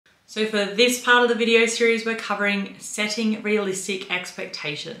So for this part of the video series, we're covering setting realistic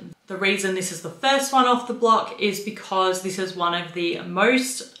expectations. The reason this is the first one off the block is because this is one of the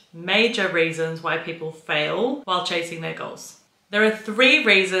most major reasons why people fail while chasing their goals. There are 3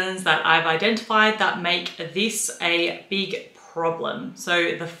 reasons that I've identified that make this a big problem.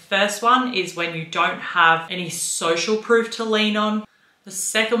 So the first one is when you don't have any social proof to lean on. The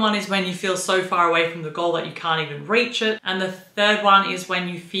second one is when you feel so far away from the goal that you can't even reach it. And the third one is when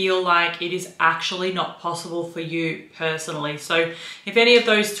you feel like it is actually not possible for you personally. So if any of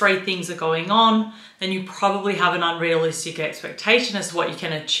those 3 things are going on, then you probably have an unrealistic expectation as to what you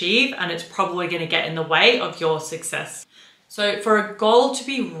can achieve, and it's probably going to get in the way of your success. So for a goal to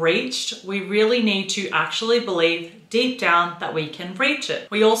be reached, we really need to actually believe deep down that we can reach it.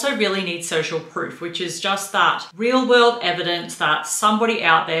 We also really need social proof, which is just that real world evidence that somebody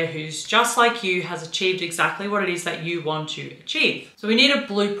out there who's just like you has achieved exactly what it is that you want to achieve. So we need a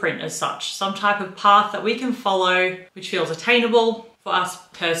blueprint as such, some type of path that we can follow, which feels attainable for us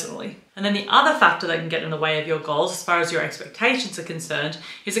personally. And then the other factor that can get in the way of your goals as far as your expectations are concerned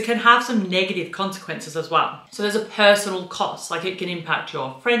is it can have some negative consequences as well. So there's a personal cost, like it can impact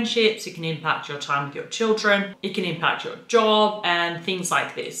your friendships, it can impact your time with your children, it can impact your job and things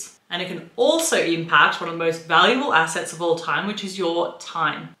like this. And it can also impact one of the most valuable assets of all time, which is your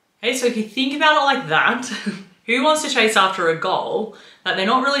time. Okay, so if you think about it like that, who wants to chase after a goal that they're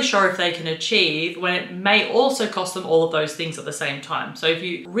not really sure if they can achieve when it may also cost them all of those things at the same time? So if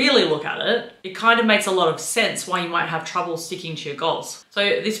you really look at it, it kind of makes a lot of sense why you might have trouble sticking to your goals. So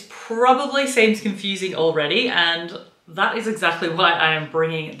this probably seems confusing already, and that is exactly why I am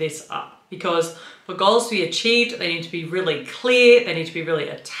bringing this up. Because for goals to be achieved, they need to be really clear, they need to be really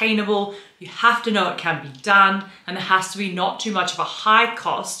attainable, you have to know it can be done, and there has to be not too much of a high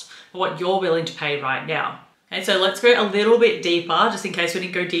cost for what you're willing to pay right now. Okay, so let's go a little bit deeper, just in case we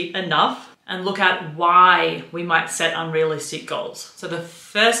didn't go deep enough, and look at why we might set unrealistic goals. So the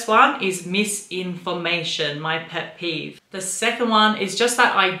first one is misinformation, my pet peeve. The second one is just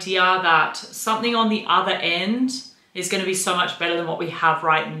that idea that something on the other end is going to be so much better than what we have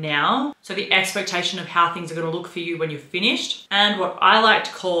right now. So the expectation of how things are going to look for you when you're finished, and what I like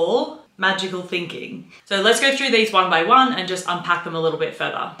to call magical thinking. So let's go through these one by one and just unpack them a little bit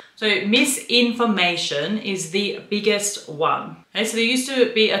further. So misinformation is the biggest one. Okay, so there used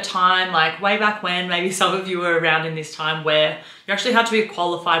to be a time, like way back when, maybe some of you were around in this time, where you actually had to be a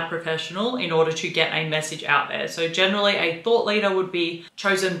qualified professional in order to get a message out there. So generally a thought leader would be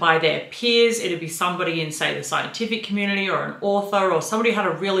chosen by their peers. It'd be somebody in, say, the scientific community, or an author, or somebody who had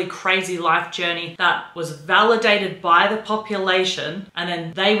a really crazy life journey that was validated by the population, and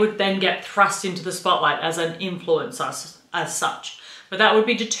then they would then get thrust into the spotlight as an influencer as such. But that would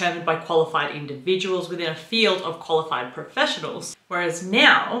be determined by qualified individuals within a field of qualified professionals. Whereas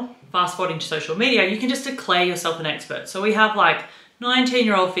now, fast forwarding to social media, you can just declare yourself an expert. So we have like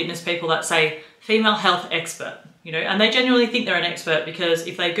 19-year-old fitness people that say female health expert, you know, and they genuinely think they're an expert because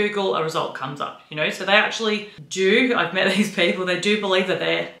if they Google, a result comes up, you know, so they actually do, I've met these people, they do believe that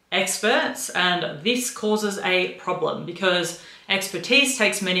they're experts, and this causes a problem because expertise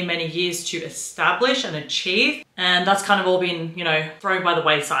takes many, many years to establish and achieve, and that's kind of all been, you know, thrown by the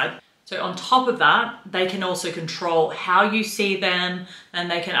wayside. So on top of that, they can also control how you see them, and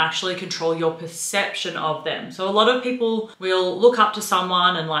they can actually control your perception of them. So a lot of people will look up to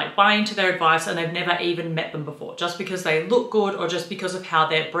someone and like buy into their advice, and they've never even met them before, just because they look good or just because of how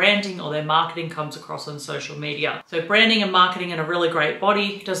their branding or their marketing comes across on social media. So branding and marketing and a really great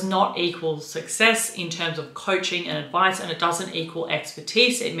body does not equal success in terms of coaching and advice, and it doesn't equal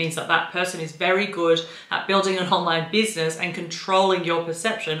expertise. It means that that person is very good at building an online business and controlling your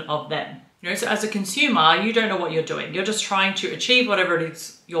perception of them. You know, so as a consumer, you don't know what you're doing. You're just trying to achieve whatever it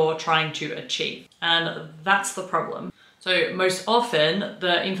is you're trying to achieve. And that's the problem. So most often,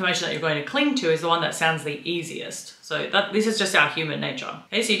 the information that you're going to cling to is the one that sounds the easiest. So this is just our human nature.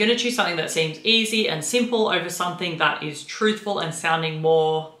 Okay, so you're going to choose something that seems easy and simple over something that is truthful and sounding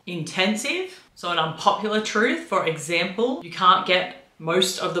more intensive. So an unpopular truth, for example, you can't get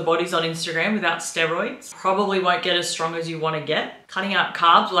most of the bodies on Instagram without steroids. Probably won't get as strong as you want to get. Cutting out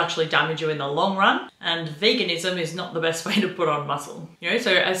carbs will actually damage you in the long run. And veganism is not the best way to put on muscle. You know,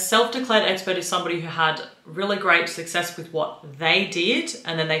 so a self-declared expert is somebody who had really great success with what they did,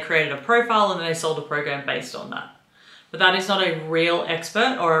 and then they created a profile and then they sold a program based on that. But that is not a real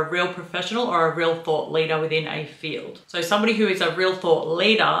expert or a real professional or a real thought leader within a field. So somebody who is a real thought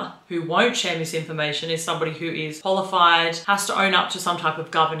leader who won't share misinformation is somebody who is qualified, has to own up to some type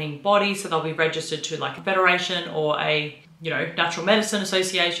of governing body. So they'll be registered to like a federation or a, you know, natural medicine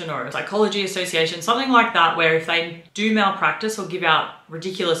association or a psychology association, something like that, where if they do malpractice or give out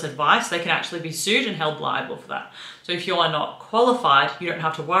ridiculous advice, they can actually be sued and held liable for that. So if you are not qualified, you don't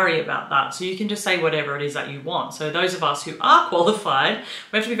have to worry about that. So you can just say whatever it is that you want. So those of us who are qualified,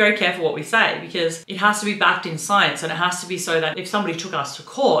 we have to be very careful what we say, because it has to be backed in science, and it has to be so that if somebody took us to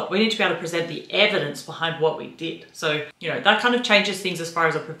court, we need to be able to present the evidence behind what we did. So, you know, that kind of changes things as far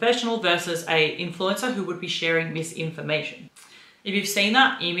as a professional versus a influencer who would be sharing misinformation. If you've seen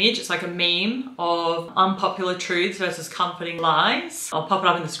that image, it's like a meme of unpopular truths versus comforting lies. I'll pop it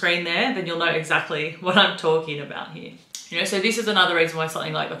up in the screen there, then you'll know exactly what I'm talking about here. You know, so this is another reason why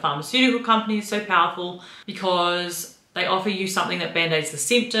something like the pharmaceutical company is so powerful, because they offer you something that band-aids the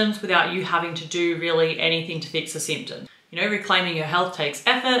symptoms without you having to do really anything to fix the symptom. You know, reclaiming your health takes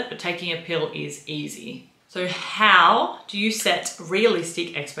effort, but taking a pill is easy. So how do you set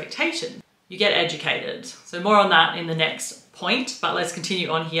realistic expectations? You get educated. So more on that in the next point, but let's continue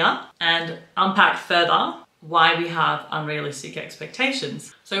on here and unpack further why we have unrealistic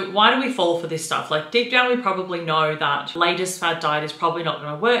expectations. So why do we fall for this stuff? Like deep down, we probably know that latest fad diet is probably not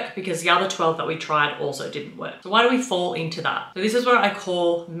going to work because the other 12 that we tried also didn't work. So why do we fall into that? So this is what I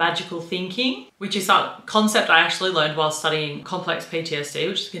call magical thinking, which is a concept I actually learned while studying complex PTSD,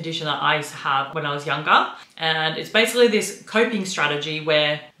 which is a condition that I used to have when I was younger. And it's basically this coping strategy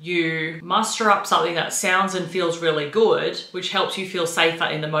where you muster up something that sounds and feels really good, which helps you feel safer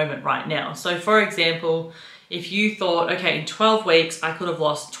in the moment right now. So for example, if you thought, okay, in 12 weeks, I could have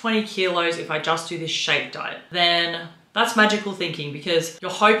lost 20 kilos if I just do this shake diet, then that's magical thinking, because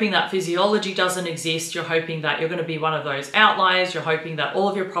you're hoping that physiology doesn't exist. You're hoping that you're going to be one of those outliers. You're hoping that all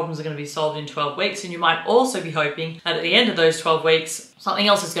of your problems are going to be solved in 12 weeks. And you might also be hoping that at the end of those 12 weeks, something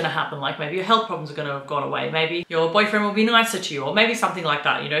else is going to happen. Like maybe your health problems are going to have gone away. Maybe your boyfriend will be nicer to you, or maybe something like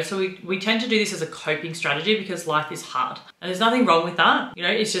that, you know? So we tend to do this as a coping strategy because life is hard. And there's nothing wrong with that. You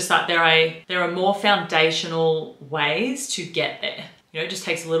know, it's just that there are more foundational ways to get there. You know, it just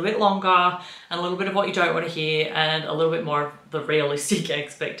takes a little bit longer and a little bit of what you don't want to hear and a little bit more of the realistic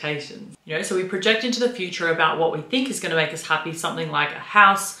expectations. You know, so we project into the future about what we think is going to make us happy, something like a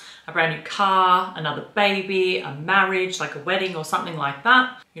house, a brand new car, another baby, a marriage, like a wedding or something like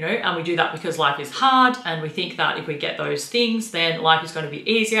that, you know, and we do that because life is hard and we think that if we get those things, then life is going to be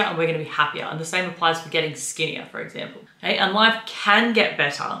easier and we're going to be happier. And the same applies for getting skinnier, for example. Okay? And life can get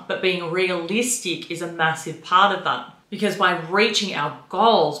better, but being realistic is a massive part of that. Because by reaching our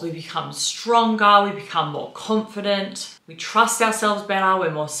goals, we become stronger, we become more confident, we trust ourselves better, we're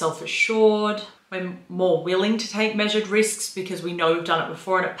more self-assured, we're more willing to take measured risks because we know we've done it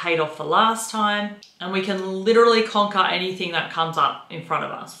before and it paid off the last time. And we can literally conquer anything that comes up in front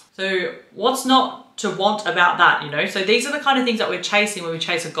of us. So what's not to want about that, you know? So these are the kind of things that we're chasing when we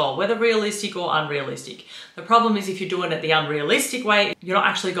chase a goal, whether realistic or unrealistic. The problem is if you're doing it the unrealistic way, you're not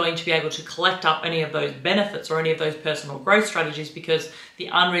actually going to be able to collect up any of those benefits or any of those personal growth strategies because the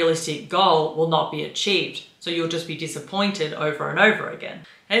unrealistic goal will not be achieved. So you'll just be disappointed over and over again.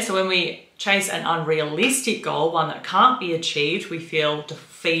 Okay, so when we chase an unrealistic goal, one that can't be achieved, we feel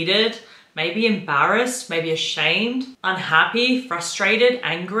defeated, maybe embarrassed, maybe ashamed, unhappy, frustrated,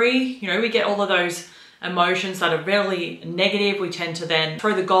 angry. You know, we get all of those emotions that are really negative. We tend to then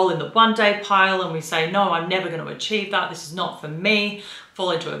throw the goal in the one-day pile and we say, no, I'm never going to achieve that. This is not for me.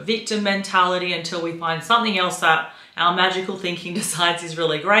 Fall into a victim mentality until we find something else that our magical thinking decides is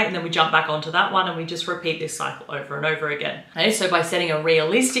really great, and then we jump back onto that one and we just repeat this cycle over and over again. Okay, so by setting a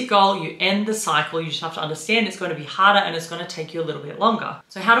realistic goal, you end the cycle. You just have to understand it's going to be harder and it's going to take you a little bit longer.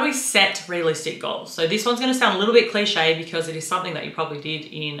 So how do we set realistic goals? So this one's going to sound a little bit cliche because it is something that you probably did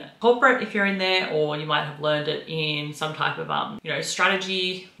in corporate if you're in there, or you might have learned it in some type of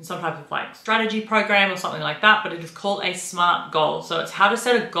strategy, in some type of like strategy program or something like that, but it is called a SMART goal. So it's how to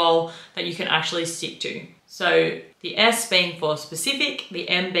set a goal that you can actually stick to. So the S being for specific, the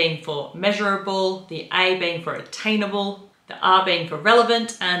M being for measurable, the A being for attainable, the R being for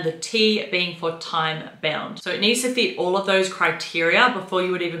relevant, and the T being for time bound. So it needs to fit all of those criteria before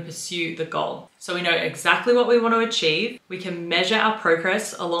you would even pursue the goal. So we know exactly what we want to achieve. We can measure our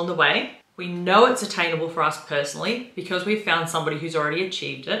progress along the way. We know it's attainable for us personally because we've found somebody who's already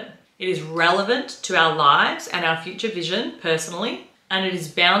achieved it. It is relevant to our lives and our future vision personally. And it is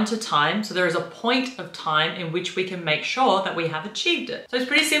bound to time. So there is a point of time in which we can make sure that we have achieved it. So it's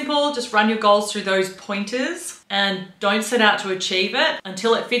pretty simple. Just run your goals through those pointers and don't set out to achieve it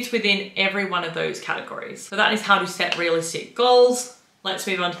until it fits within every one of those categories. So that is how to set realistic goals. Let's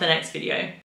move on to the next video.